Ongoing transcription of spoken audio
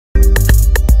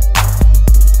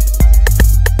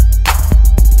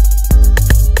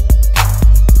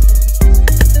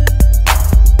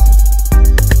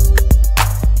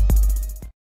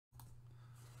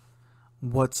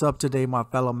What's up today, my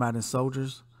fellow Madden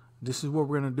soldiers? This is what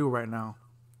we're gonna do right now.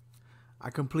 I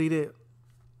completed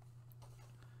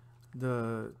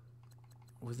the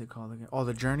what's it called again? Oh,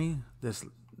 the journey.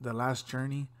 The last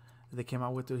journey they came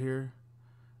out with it here.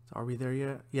 Are we there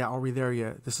yet? Yeah, are we there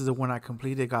yet? This is the one I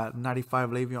completed. Got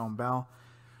 95 Le'Veon on Bow.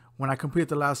 When I completed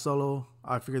the last solo,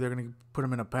 I figured they're gonna put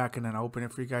them in a pack, and then I opened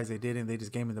it for you guys. They didn't. They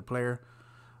just gave me the player.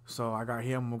 So I got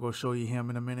him. We'll go show you him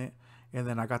in a minute. And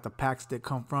then I got the packs that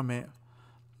come from it.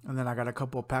 And then I got a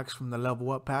couple of packs from the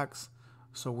level up packs.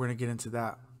 So we're going to get into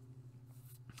that.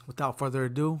 Without further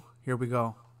ado, here we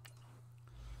go.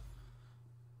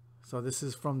 So this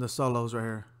is from the solos right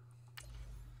here.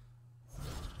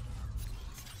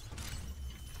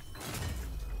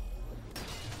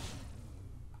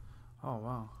 Oh,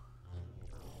 wow.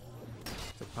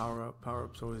 The power up. Power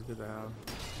up's always good to have.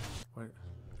 Wait.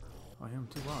 Oh, him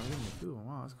too. Wow, him too.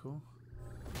 Wow, that's cool.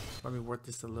 Probably worth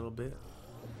this a little bit.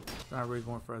 Not really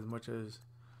going for as much as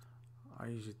I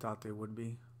usually thought they would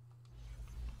be.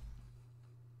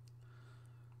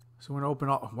 So we're gonna open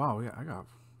all. Wow, yeah, I got.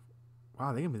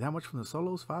 Wow, they gave me that much from the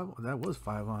solos. 5. Oh, that was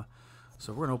 5, huh?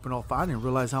 So we're gonna open all 5. I didn't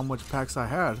realize how much packs I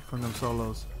had from them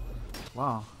solos.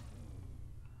 Wow.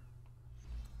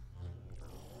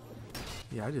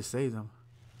 Yeah, I just saved them.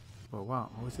 But wow,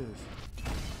 what's this?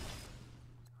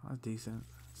 That's decent.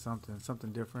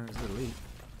 Something different. It's elite.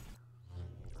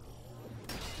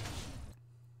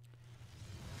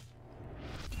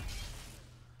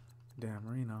 Damn,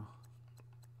 Marino.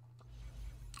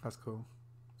 That's cool.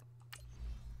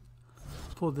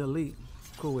 Pull the elite.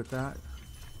 Cool with that.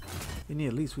 Any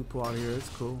elites we pull out here, it's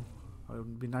cool. It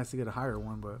would be nice to get a higher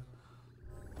one, but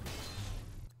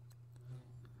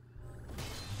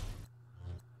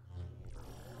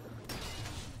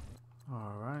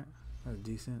alright. That's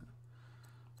decent.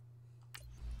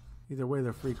 Either way,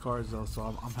 they're free cards though,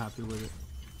 so I'm happy with it.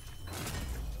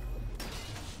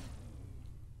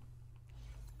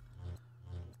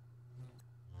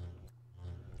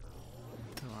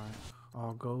 Alright.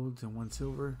 All golds and 1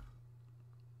 silver.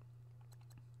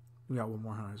 We got one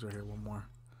more, huh? It's right here, one more.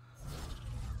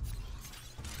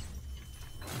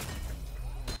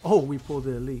 Oh, we pulled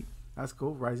the elite. That's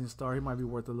cool. Rising star. He might be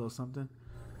worth a little something.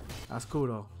 That's cool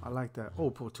though. I like that.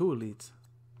 Oh, pull 2 elites.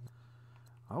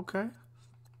 Okay.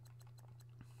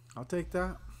 I'll take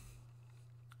that.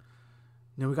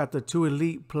 Then we got the 2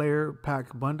 elite player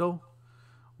pack bundle.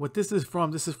 What this is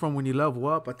from when you level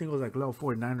up. I think it was like level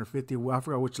 49 or 50. I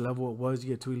forgot which level it was.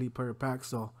 You get 2 elite player packs.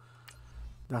 So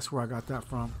that's where I got that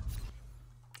from.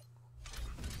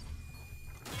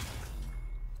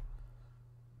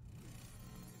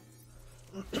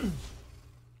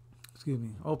 Excuse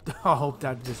me. I hope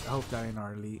that ain't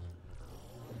our elite.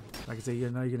 Like I said,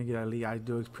 you know you're gonna get elite. I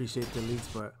do appreciate the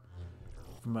elites, but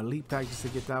from elite pack just to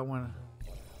get that one.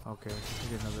 Okay,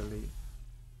 get another elite.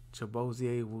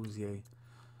 Chabozier, Woozier.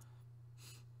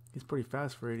 He's pretty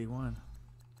fast for 81.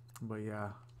 But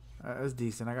yeah, that's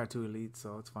decent. I got 2 elites,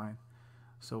 so it's fine.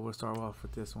 So we'll start off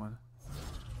with this one.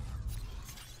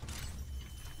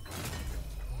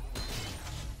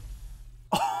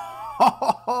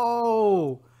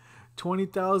 Oh,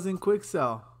 20,000 quick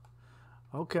sell.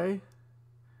 Okay.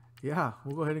 Yeah,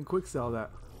 we'll go ahead and quick sell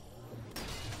that.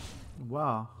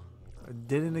 Wow. I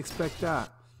didn't expect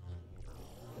that.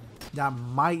 That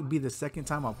might be the second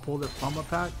time I pulled it from a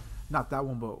pack. Not that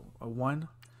one, but a 1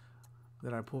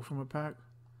 that I pulled from a pack.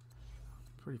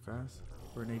 Pretty fast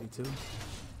for an 82.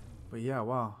 But yeah,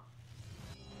 wow.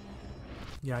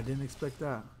 Yeah, I didn't expect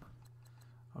that.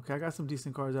 Okay, I got some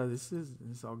decent cards out. This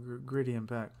is all gritty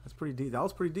impact. That's pretty deep. That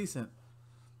was pretty decent.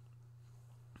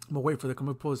 I'm gonna wait for the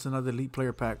come pull us another elite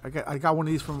player pack. I got one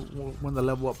of these from one of the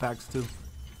level up packs too.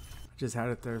 I just had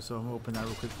it there, so I'm gonna open that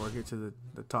real quick before I get to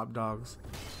the top dogs.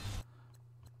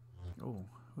 Oh,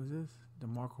 who's this?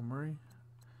 DeMarco Murray?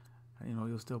 I didn't know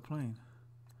he was still playing.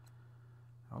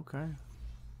 Okay.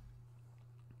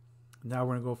 Now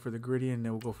we're gonna go for the gritty, and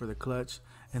then we'll go for the clutch.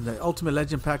 And the ultimate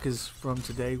legend pack is from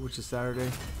today, which is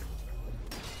Saturday.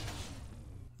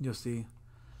 You'll see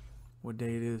what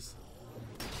day it is.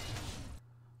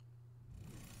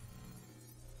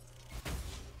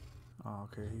 Oh,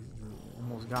 okay, he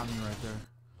almost got me right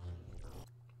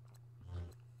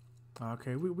there.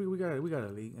 Okay, we got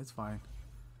elite. It's fine.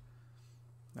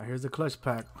 Now here's the clutch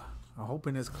pack. I'm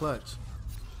hoping it's clutch.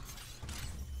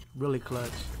 Really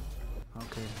clutch.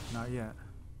 Okay, not yet.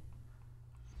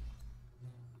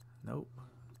 Nope.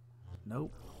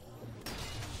 Nope.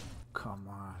 Come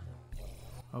on.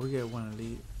 Oh, we get 1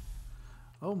 elite.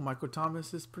 Oh, Michael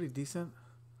Thomas is pretty decent.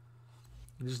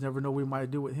 You just never know what we might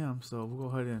do with him. So we'll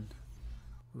go ahead and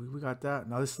we got that.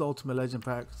 Now this is the ultimate legend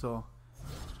pack. So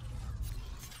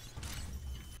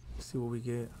See what we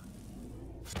get.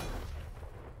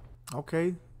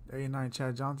 Okay, 89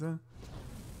 Chad Johnson.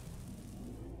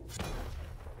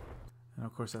 And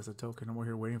of course that's a token. I'm over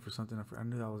here waiting for something. I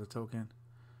knew that was a token.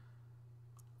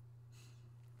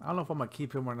 I don't know if I'm going to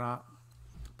keep him or not.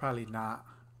 Probably not.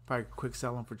 Probably quick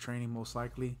sell him for training most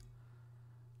likely.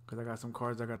 Because I got some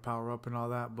cards I got to power up and all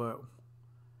that. But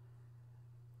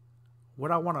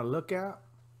what I want to look at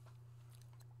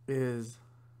is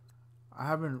I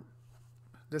haven't.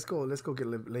 Let's go get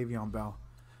Le'Veon Bell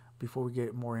before we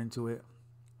get more into it.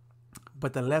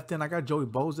 But the left end, I got Joey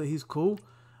Bosa. He's cool.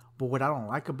 But what I don't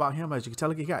like about him, as you can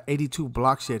tell, he got 82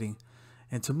 block shedding.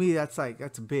 And to me, that's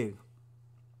big.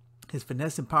 His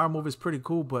finesse and power move is pretty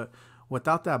cool, but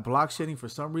without that block shedding, for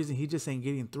some reason, he just ain't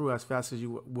getting through as fast as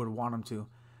you would want him to.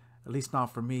 At least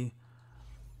not for me.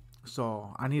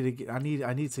 So I need to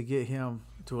get him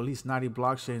to at least 90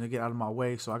 block shedding to get out of my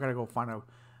way. So I gotta go find a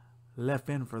left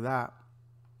end for that.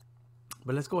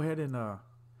 But let's go ahead and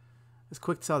let's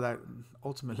quick sell that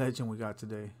Ultimate Legend we got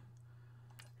today.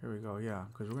 Here we go. Yeah,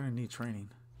 because we're gonna need training.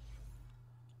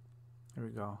 Here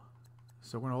we go.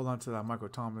 So we're gonna hold on to that Michael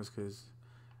Thomas because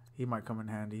he might come in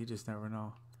handy. You just never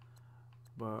know.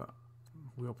 But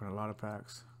we opened a lot of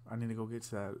packs. I need to go get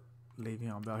to that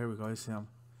Le'Veon Bell. Here we go. It's him.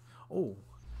 Oh,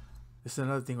 this is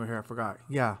another thing right here. I forgot.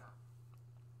 Yeah.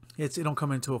 It don't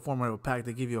come into a format of a pack.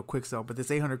 They give you a quick sell. But this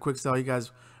 800 quick sell, you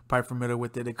guys probably familiar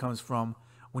with it. It comes from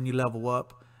when you level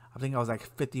up. I think I was like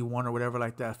 51 or whatever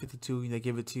like that. 52. They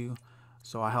give it to you.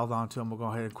 So I held on to them. We'll go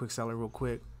ahead and quick sell it real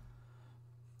quick.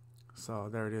 So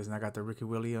there it is. And I got the Ricky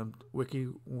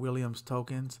Williams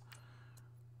tokens.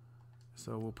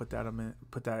 So we'll put that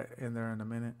in there in a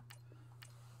minute.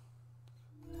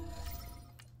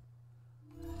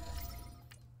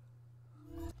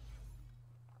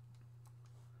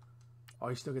 Oh,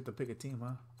 you still get to pick a team,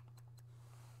 huh?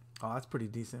 Oh, that's pretty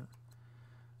decent.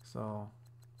 So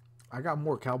I got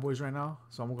more Cowboys right now,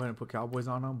 so I'm gonna go ahead and put Cowboys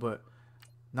on them, but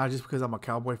not just because I'm a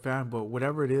Cowboy fan, but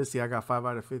whatever it is. See, I got 5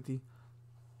 out of 50.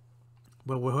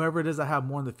 But whoever it is I have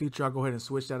more in the future, I'll go ahead and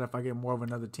switch that if I get more of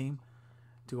another team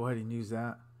to go ahead and use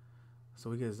that. So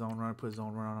we get zone run, put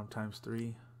zone run on them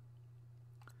 ×3.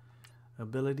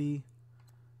 Ability,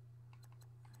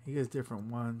 he gets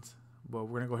different ones, but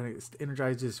we're gonna go ahead and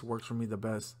energize. Just works for me the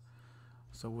best,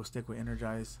 so we'll stick with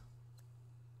energize.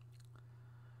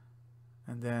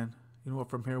 And then you know what?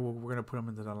 From here we're gonna put him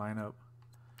into the lineup.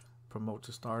 Promote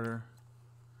to starter.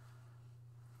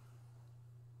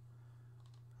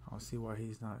 I'll see why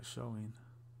he's not showing.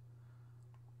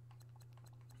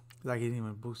 Like he didn't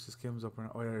even boost his skims up.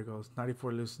 Oh, there it goes.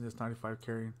 94 looseness, 95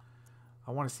 carrying.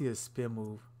 I want to see a spin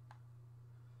move.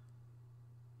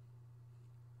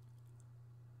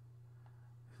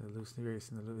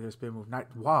 There's spin move.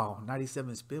 Wow,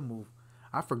 97 spin move.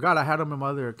 I forgot I had him in my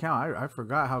other account. I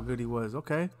forgot how good he was.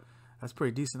 Okay, that's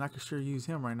pretty decent. I could sure use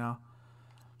him right now.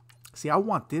 See, I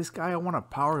want this guy. I want to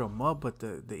power him up, but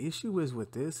the issue is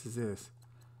with this is this.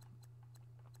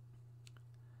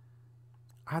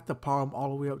 I have to power him all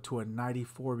the way up to a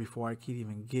 94 before I can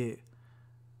even get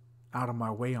out of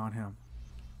my way on him.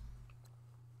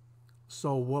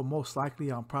 So what most likely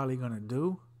I'm probably going to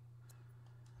do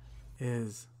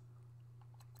is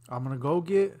I'm going to go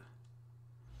get,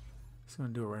 just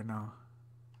going to do it right now.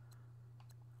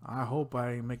 I hope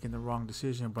I ain't making the wrong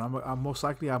decision, but I'm most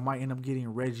likely I might end up getting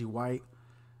Reggie White.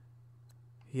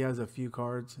 He has a few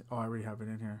cards. Oh, I already have it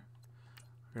in here.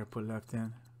 I got to put left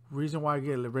in. Reason why I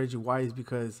get Reggie White is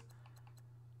because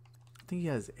I think he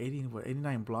has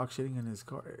 89 block shedding in his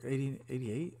car.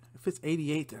 88. If it's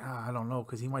 88, then, I don't know,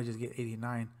 because he might just get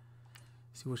 89.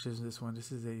 See which is this one.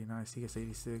 This is 89. So he gets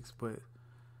 86, but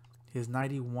his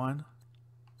 91.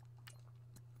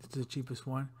 This is the cheapest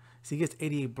one. So he gets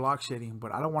 88 block shedding,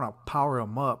 but I don't want to power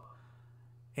him up,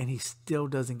 and he still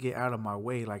doesn't get out of my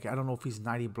way. Like I don't know if he's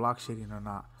 90 block shedding or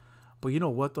not. But you know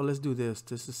what though? Let's do this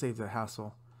just to save the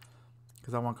hassle.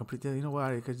 Because I want to complete that. You know what?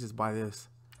 I could just buy this.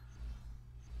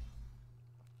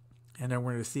 And then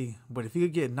we're going to see. But if you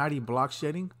could get 90 block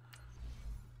shedding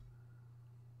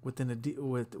within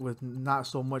with not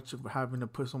so much of having to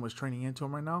put so much training into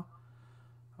him right now.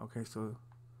 Okay, so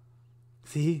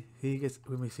see, he gets,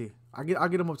 let me see. I'll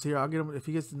get him up to here. I'll get him if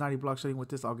he gets 90 block shedding with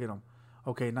this, I'll get him.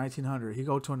 Okay, 1900. He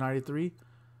go to a 93.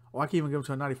 Oh, I can even get him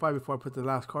to a 95 before I put the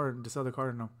last card, this other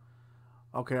card in him.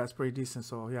 Okay, that's pretty decent.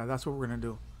 So yeah, that's what we're going to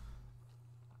do.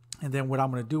 And then what I'm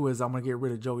going to do is I'm going to get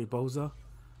rid of Joey Bosa.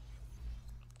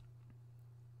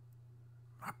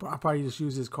 I'll probably just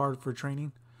use this card for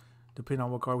training. Depending on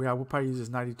what card we have. We'll probably use this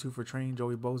 92 for training,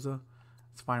 Joey Bosa.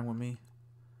 It's fine with me.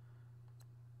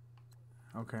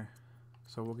 Okay.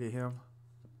 So we'll get him.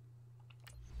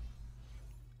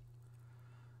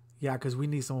 Yeah, because we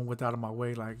need someone with out of my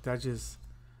way. Like, that just,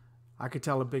 I could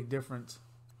tell a big difference.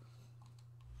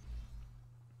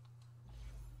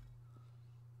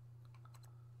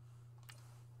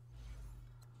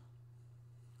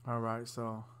 All right,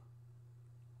 so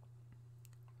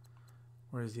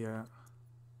where is he at?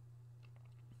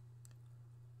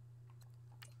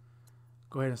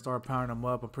 Go ahead and start powering him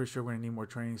up. I'm pretty sure we're gonna need more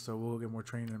training, so we'll get more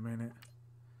training in a minute.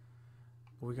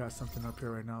 But we got something up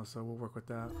here right now, so we'll work with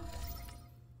that.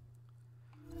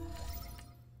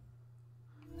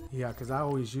 Yeah, because I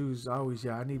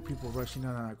need people rushing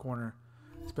down that corner,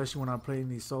 especially when I'm playing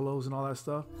these solos and all that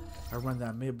stuff. I run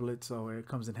that mid blitz, so it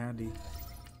comes in handy.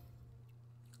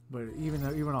 But even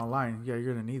online, yeah,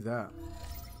 you're gonna need that.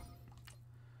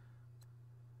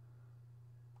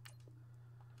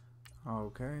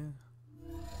 Okay.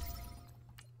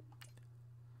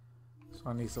 So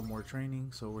I need some more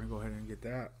training, so we're gonna go ahead and get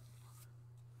that.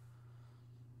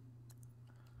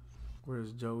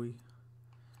 Where's Joey?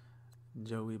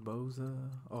 Joey Boza.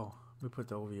 Oh, let me put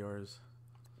the OVRs.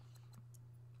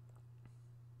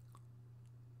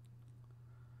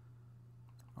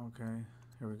 Okay,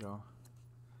 here we go.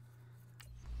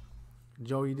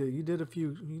 Joey, you did a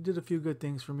few good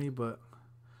things for me, but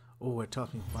oh, it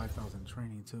taught me 5,000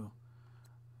 training too.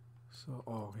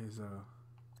 So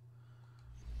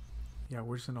yeah,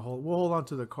 we're just gonna we'll hold on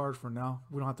to the card for now.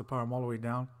 We don't have to power them all the way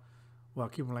down. Well, I'll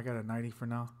keep them like at a 90 for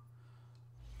now.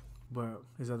 But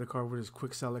his other card, we'll just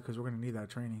quick sell it because we're gonna need that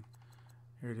training.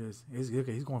 Here it is.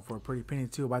 Okay, he's going for a pretty penny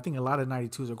too, but I think a lot of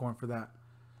 92s are going for that.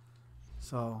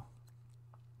 So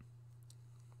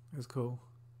it's cool.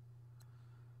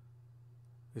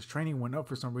 His training went up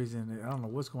for some reason. I don't know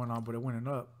what's going on, but it went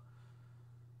up.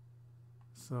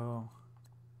 So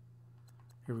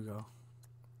here we go.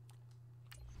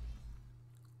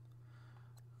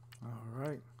 All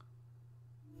right.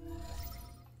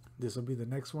 This will be the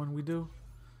next one we do,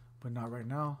 but not right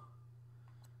now.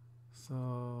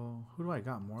 So who do I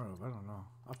got more of? I don't know.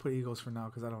 I'll put Eagles for now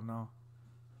because I don't know.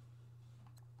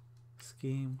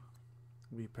 Scheme.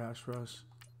 Be pass rush.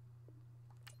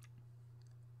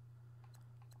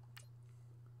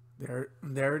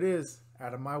 There it is.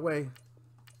 Out of my way.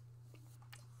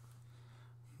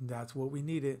 That's what we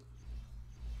needed.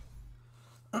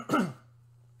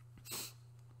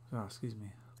 Oh, excuse me.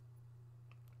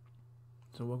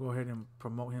 So we'll go ahead and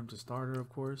promote him to starter, of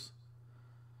course.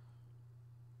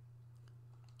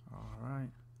 All right.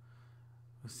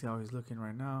 Let's see how he's looking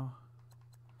right now.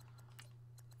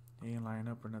 He ain't lining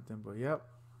up or nothing, but yep.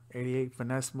 88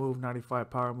 finesse move, 95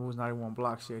 power moves, 91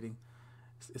 block shading.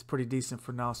 It's pretty decent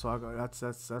for now, so I go.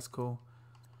 That's cool.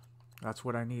 That's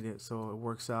what I needed, so it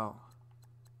works out.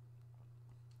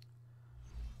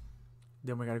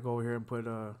 Then we gotta go over here and put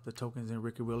the tokens in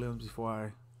Ricky Williams before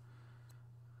I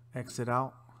exit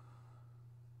out.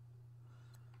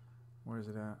 Where is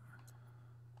it at?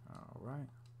 All right.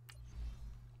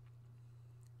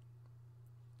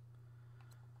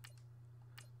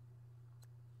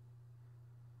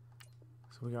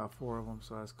 So we got 4 of them,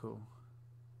 so that's cool.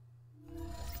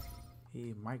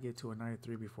 He might get to a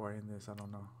 93 before I end this. I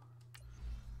don't know.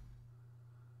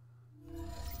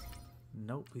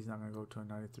 Nope, he's not gonna go to a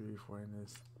 93 before I end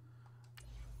this.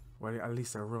 Well, at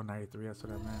least a real 93. That's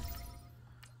what I meant.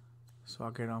 So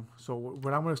I'll get him. So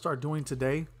what I'm gonna start doing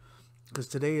today, because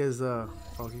today is oh,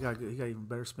 he got even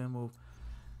better spin move.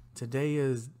 Today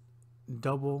is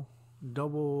double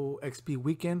XP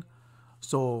weekend.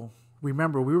 So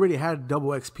remember, we already had double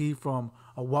XP from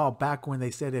a while back when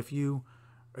they said if you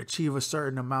achieve a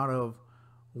certain amount of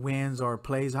wins or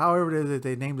plays, however it is that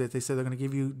they named it, they said they're going to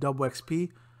give you double XP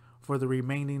for the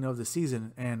remaining of the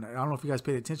season. And I don't know if you guys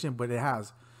paid attention, but it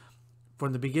has.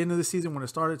 From the beginning of the season when it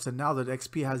started to now, that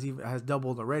XP has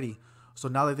doubled already. So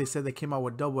now that they said they came out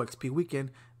with double XP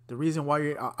weekend, the reason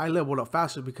why I leveled up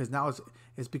faster because now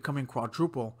it's becoming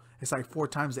quadruple. It's like 4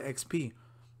 times the XP.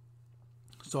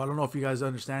 So I don't know if you guys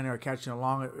understand or catching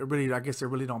along. I guess it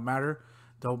really don't matter.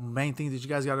 The main thing that you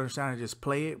guys got to understand is just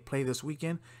play this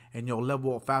weekend, and you'll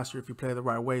level up faster if you play the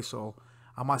right way. So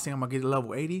I'm not saying I'm going to get to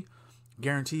level 80.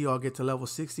 Guarantee you I'll get to level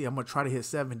 60. I'm going to try to hit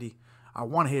 70. I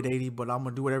want to hit 80, but I'm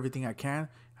going to do everything I can.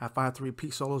 If I have to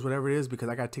repeat solos, whatever it is, because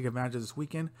I got to take advantage of this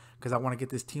weekend, because I want to get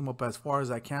this team up as far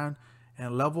as I can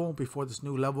and level before this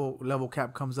new level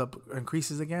cap comes up,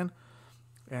 increases again.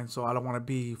 And so I don't want to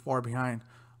be far behind.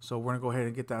 So we're going to go ahead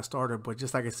and get that started. But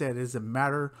just like I said, it doesn't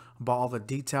matter about all the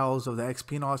details of the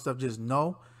XP and all that stuff. Just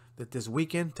know that this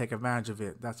weekend, take advantage of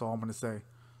it. That's all I'm going to say.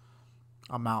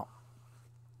 I'm out.